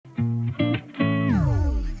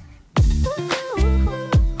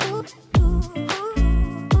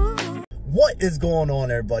What is going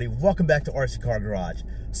on, everybody? Welcome back to RC Car Garage.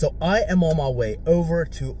 So I am on my way over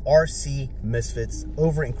to RC Misfits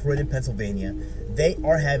over in Croydon, Pennsylvania. They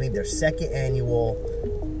are having their second annual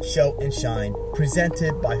show and shine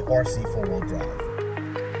presented by RC4WD.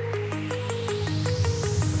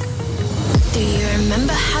 Do you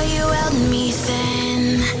remember how you held me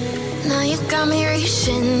then? Now you got me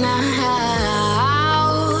reaching out.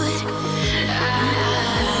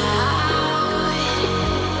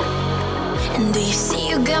 And do you see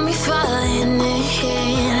you got me falling in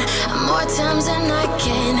more times than I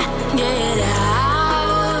can get out?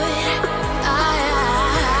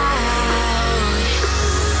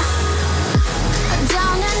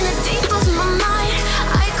 Down in the deep of my mind,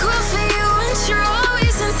 I crawl for you and you're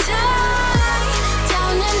always inside.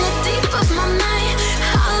 Down in the deep of my mind,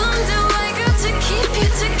 how long do I got to keep you,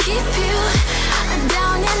 to keep you?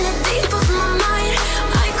 Down in the deep of my mind,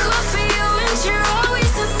 I crawl for you and you're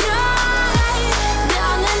always inside.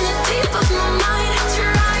 Down in the deep of my mind,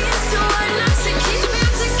 trying so hard not to keep you,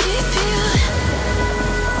 to keep you.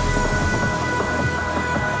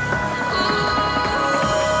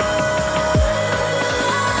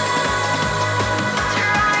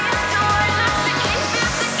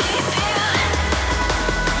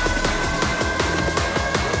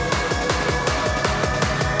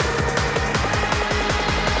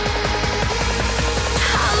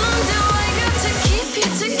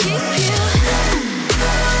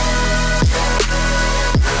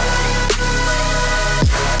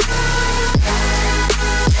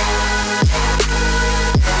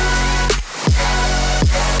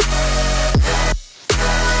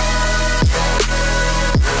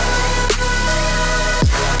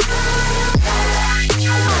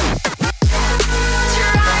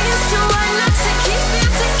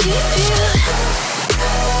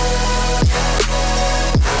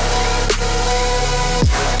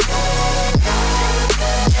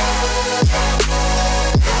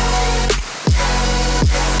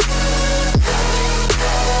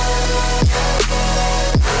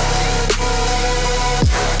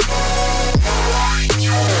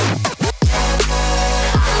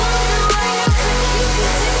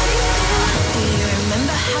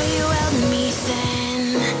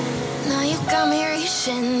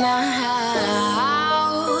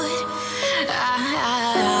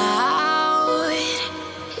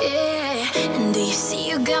 And do you see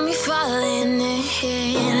you got me falling in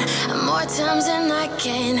more times than I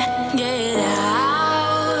can get out?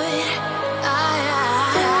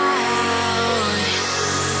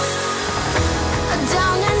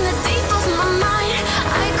 Down in the deep of my mind,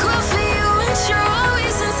 I crawl for you and you're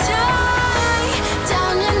always inside.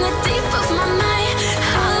 Down in the deep of my mind,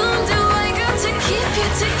 how long do I got to keep you,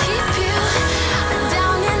 to keep you?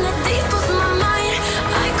 Down in the deep of my mind,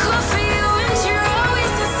 I crawl for you and you're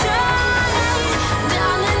always inside.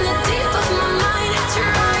 Down in the deep of my mind,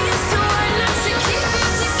 trying so hard not to keep you,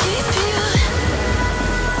 to keep you.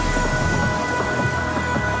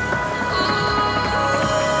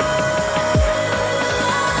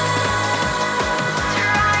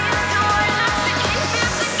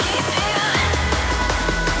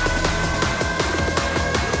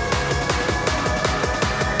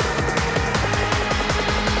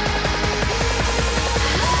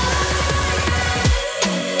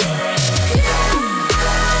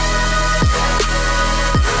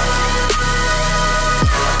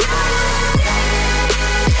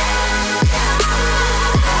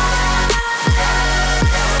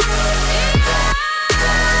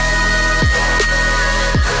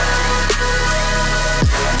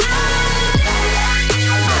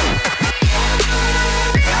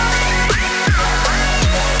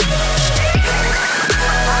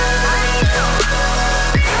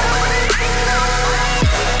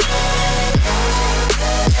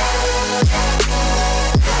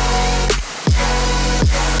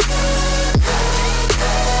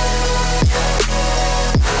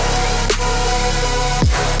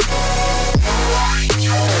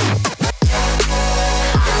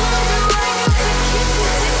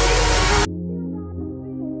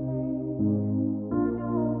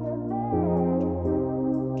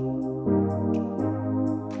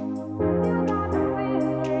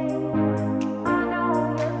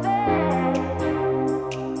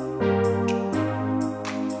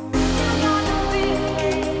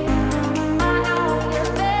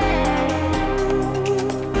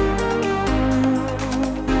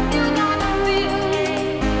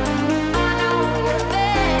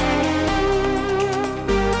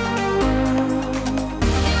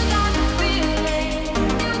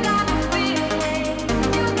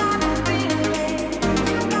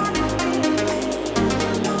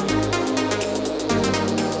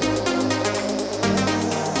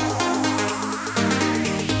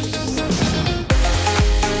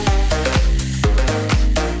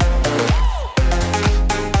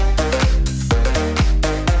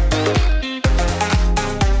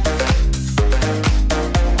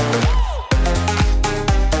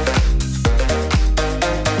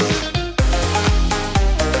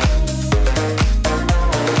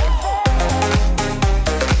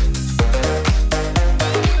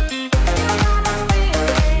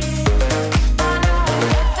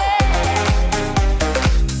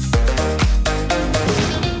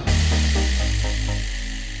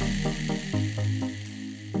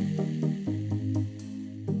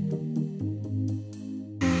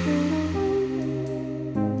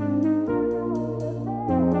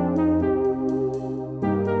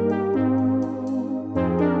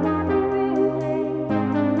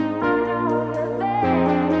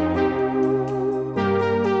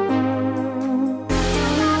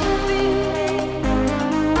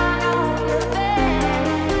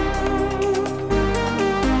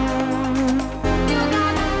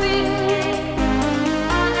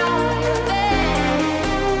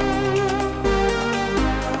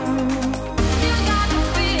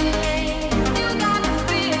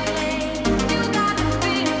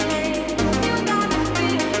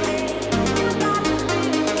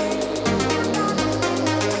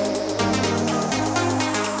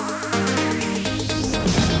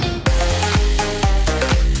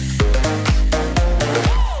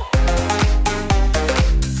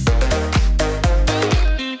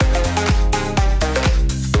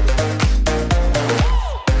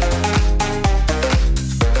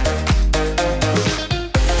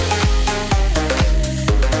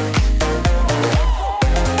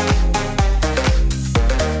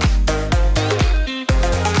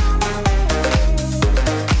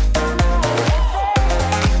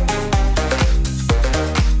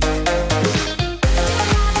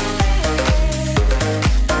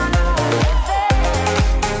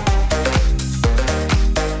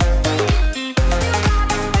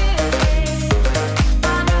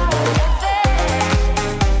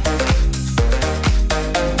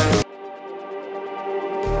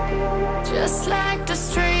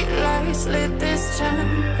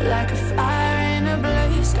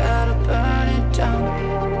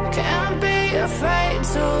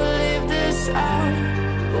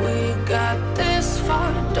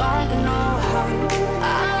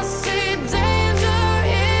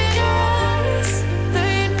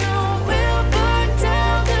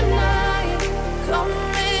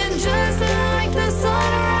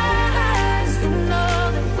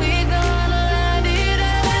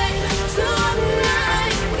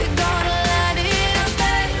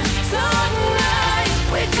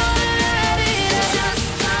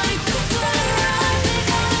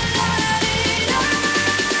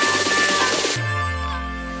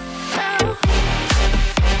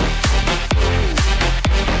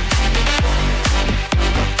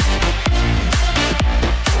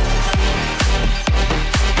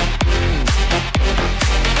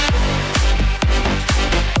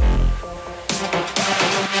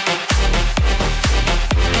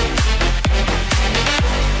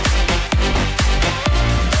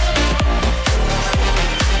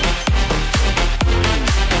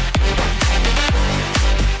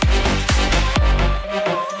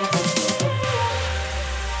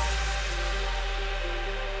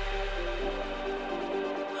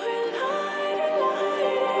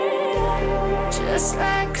 just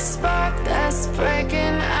like a spark that's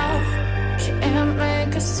breaking out. Can't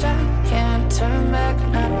make a stop, can't turn back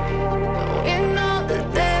now. We know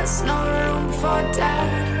that there's no room for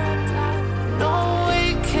doubt. No,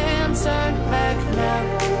 we can't turn back now.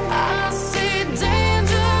 I see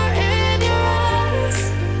danger in your eyes.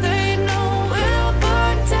 They know we'll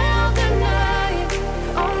burn down the night.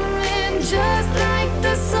 Coming just like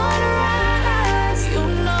the sunrise. You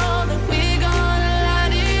know that we gonna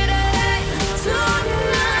light it up.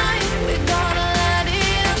 Tonight, we gonna light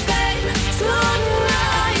it up, babe.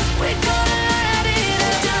 Tonight, we gonna light it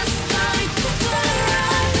up. Just like the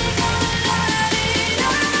sunrise, we gonna light it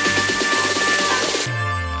up.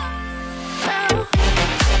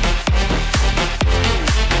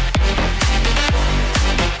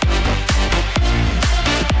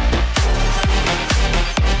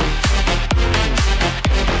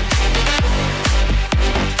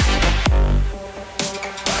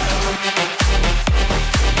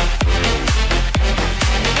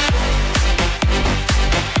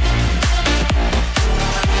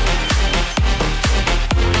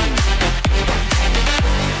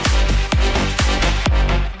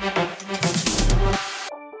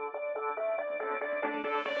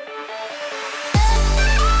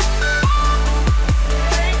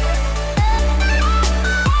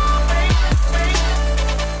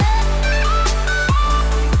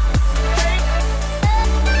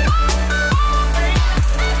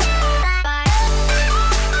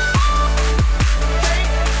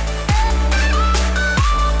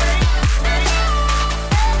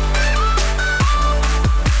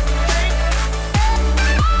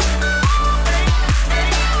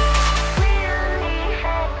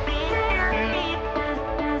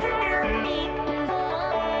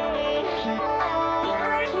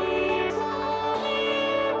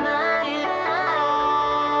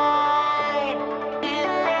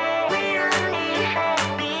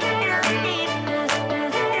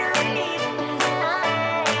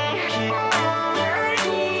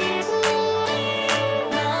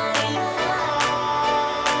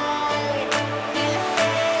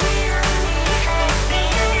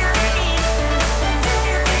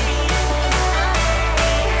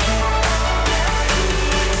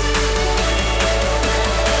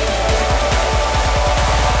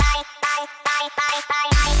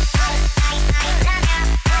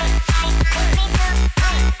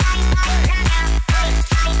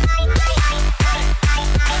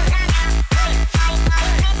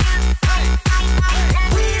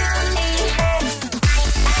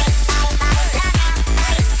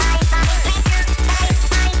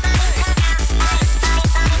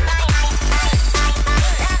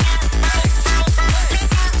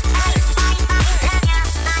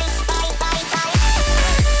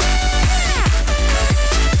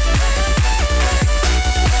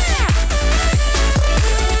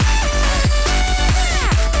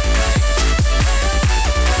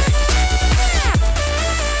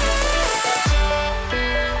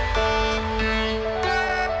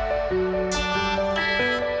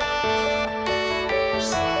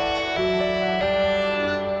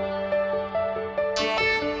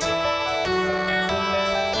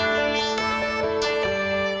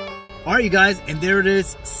 Alright, you guys, and there it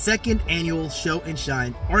is, second annual Show and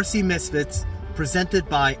Shine RC Misfits, presented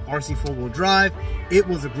by RC4WD. It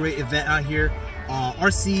was a great event out here.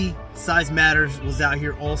 RC Size Matters was out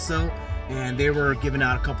here also, and they were giving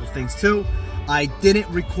out a couple things too. I didn't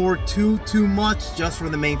record too much, just for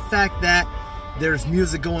the main fact that there's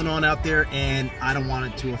music going on out there, and I don't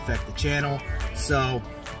want it to affect the channel. So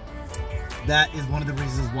that is one of the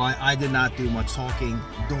reasons why I did not do much talking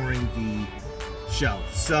during the show.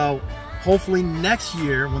 So hopefully next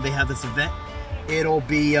year when they have this event, it'll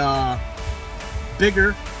be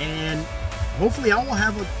bigger, and hopefully I will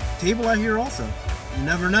have a table out here also. You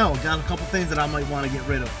never know. Got a couple things that I might want to get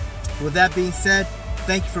rid of. With that being said,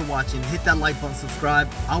 thank you for watching. Hit that like button, subscribe.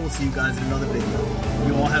 I will see you guys in another video.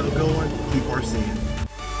 You all have a good one. Keep RCing.